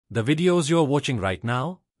the videos you're watching right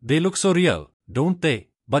now? They look so real, don't they?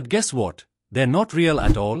 But guess what? They're not real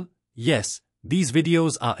at all. Yes, these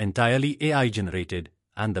videos are entirely AI generated.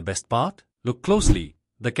 And the best part? Look closely.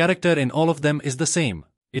 The character in all of them is the same.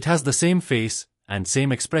 It has the same face and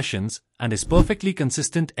same expressions and is perfectly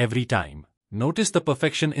consistent every time. Notice the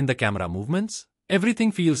perfection in the camera movements?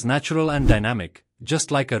 Everything feels natural and dynamic,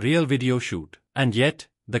 just like a real video shoot. And yet,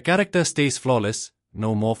 the character stays flawless,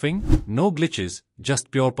 no morphing, no glitches,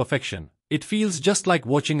 just pure perfection. It feels just like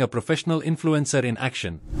watching a professional influencer in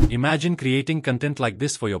action. Imagine creating content like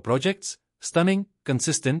this for your projects. Stunning,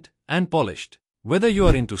 consistent, and polished. Whether you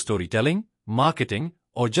are into storytelling, marketing,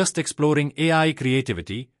 or just exploring AI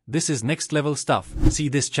creativity, this is next level stuff. See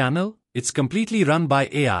this channel? It's completely run by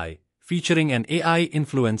AI, featuring an AI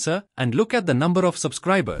influencer, and look at the number of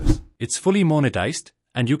subscribers. It's fully monetized,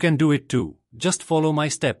 and you can do it too. Just follow my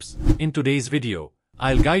steps. In today's video,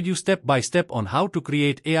 I'll guide you step by step on how to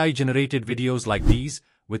create AI-generated videos like these,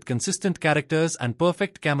 with consistent characters and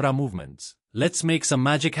perfect camera movements. Let's make some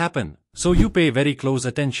magic happen. So you pay very close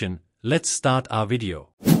attention. Let's start our video.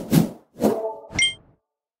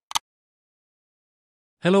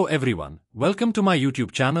 Hello everyone. Welcome to my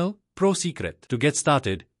YouTube channel, Pro Secret. To get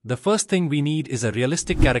started, the first thing we need is a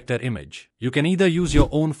realistic character image. You can either use your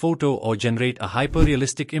own photo or generate a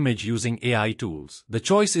hyper-realistic image using AI tools. The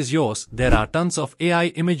choice is yours. There are tons of AI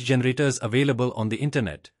image generators available on the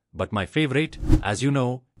internet, but my favorite, as you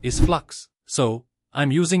know, is Flux. So,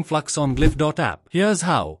 I'm using Flux on glyph.app. Here's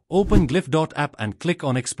how. Open glyph.app and click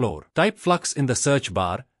on Explore. Type Flux in the search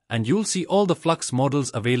bar, and you'll see all the Flux models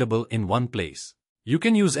available in one place. You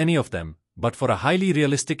can use any of them, but for a highly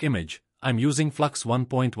realistic image, I'm using Flux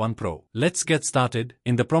 1.1 Pro. Let's get started.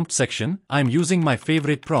 In the prompt section, I'm using my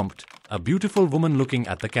favorite prompt, a beautiful woman looking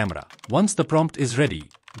at the camera. Once the prompt is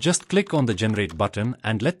ready, just click on the Generate button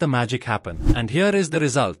and let the magic happen. And here is the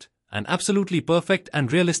result. An absolutely perfect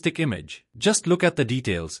and realistic image. Just look at the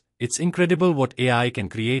details. It's incredible what AI can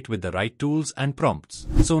create with the right tools and prompts.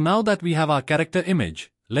 So now that we have our character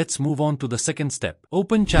image, let's move on to the second step.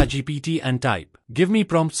 Open ChatGPT and type, "Give me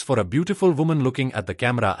prompts for a beautiful woman looking at the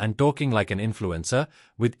camera and talking like an influencer,"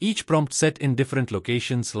 with each prompt set in different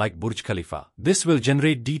locations like Burj Khalifa. This will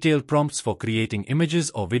generate detailed prompts for creating images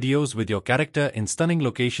or videos with your character in stunning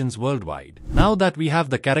locations worldwide. Now that we have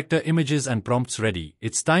the character images and prompts ready,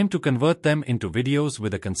 it's time to convert them into videos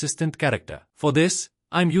with a consistent character. For this,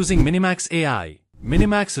 I'm using Minimax AI.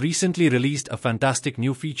 Minimax recently released a fantastic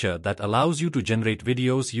new feature that allows you to generate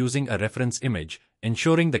videos using a reference image,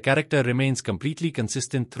 ensuring the character remains completely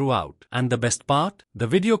consistent throughout. And the best part? The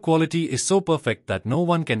video quality is so perfect that no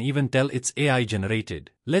one can even tell it's AI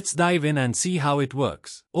generated. Let's dive in and see how it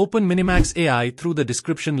works. Open Minimax AI through the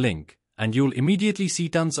description link, and you'll immediately see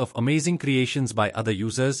tons of amazing creations by other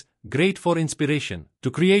users, great for inspiration.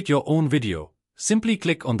 To create your own video, simply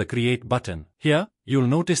click on the Create button. Here, you'll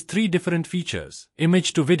notice 3 different features: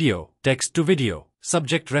 Image to Video, Text to Video,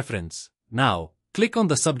 Subject Reference. Now, click on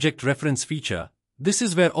the Subject Reference feature. This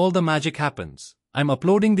is where all the magic happens. I'm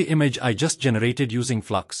uploading the image I just generated using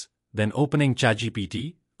Flux, then opening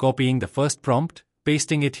ChatGPT, copying the first prompt,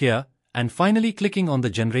 pasting it here, and finally clicking on the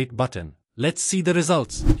Generate button. Let's see the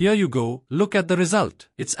results. Here you go, look at the result.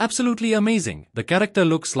 It's absolutely amazing. The character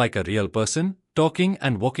looks like a real person, talking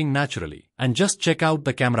and walking naturally. And just check out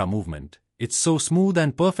the camera movement. It's so smooth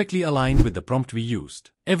and perfectly aligned with the prompt we used.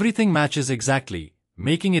 Everything matches exactly,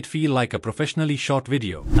 making it feel like a professionally shot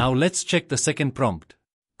video. Now let's check the second prompt.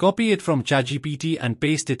 Copy it from ChatGPT and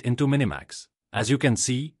paste it into Minimax. As you can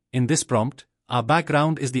see, in this prompt, our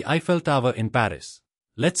background is the Eiffel Tower in Paris.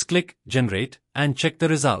 Let's click Generate and check the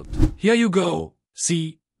result. Here you go.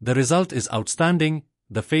 See, the result is outstanding,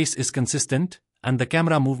 the face is consistent, and the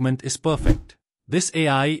camera movement is perfect. This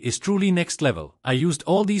AI is truly next level. I used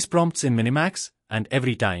all these prompts in Minimax, and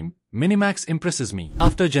every time, Minimax impresses me.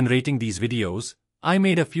 After generating these videos, I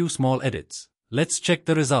made a few small edits. Let's check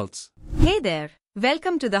the results. Hey there.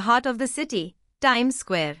 Welcome to the heart of the city, Times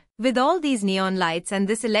Square. With all these neon lights and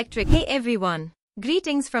this electric... Hey everyone.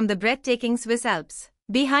 Greetings from the breathtaking Swiss Alps.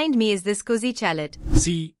 Behind me is this cozy chalet.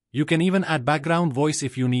 See, you can even add background voice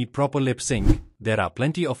if you need proper lip sync. There are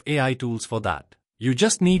plenty of AI tools for that. You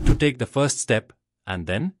just need to take the first step, and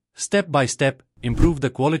then, step by step, improve the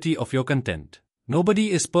quality of your content.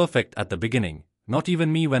 Nobody is perfect at the beginning, not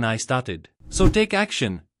even me when I started. So take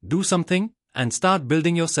action, do something, and start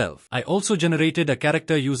building yourself. I also generated a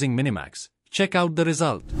character using Minimax. Check out the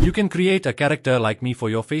result. You can create a character like me for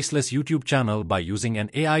your faceless YouTube channel by using an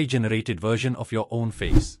AI-generated version of your own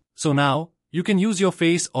face. So now, you can use your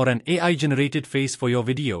face or an AI-generated face for your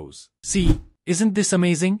videos. See, isn't this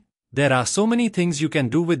amazing? There are so many things you can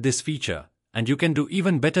do with this feature, and you can do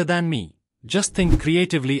even better than me. Just think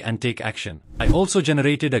creatively and take action. I also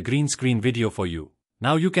generated a green screen video for you.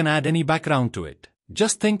 Now you can add any background to it.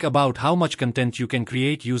 Just think about how much content you can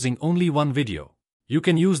create using only one video. You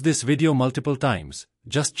can use this video multiple times,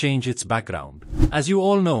 just change its background. As you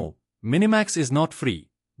all know, Minimax is not free,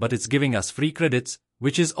 but it's giving us free credits,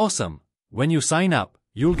 which is awesome. When you sign up,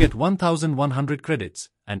 you'll get 1100 credits,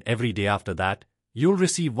 and every day after that, you'll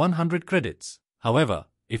receive 100 credits. However,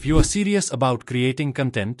 if you are serious about creating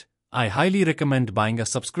content, I highly recommend buying a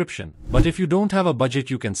subscription. But if you don't have a budget,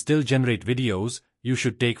 you can still generate videos. You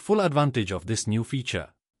should take full advantage of this new feature.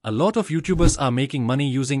 A lot of YouTubers are making money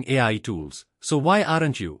using AI tools, so why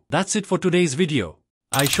aren't you? That's it for today's video.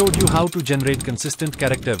 I showed you how to generate consistent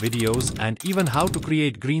character videos and even how to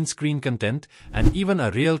create green screen content and even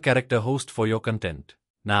a real character host for your content.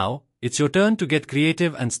 Now, it's your turn to get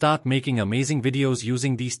creative and start making amazing videos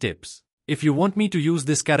using these tips. If you want me to use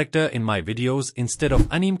this character in my videos instead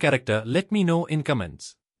of anime character, let me know in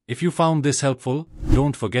comments. If you found this helpful,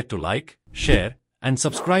 don't forget to like, share, and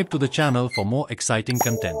subscribe to the channel for more exciting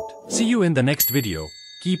content. See you in the next video.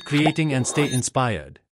 Keep creating and stay inspired.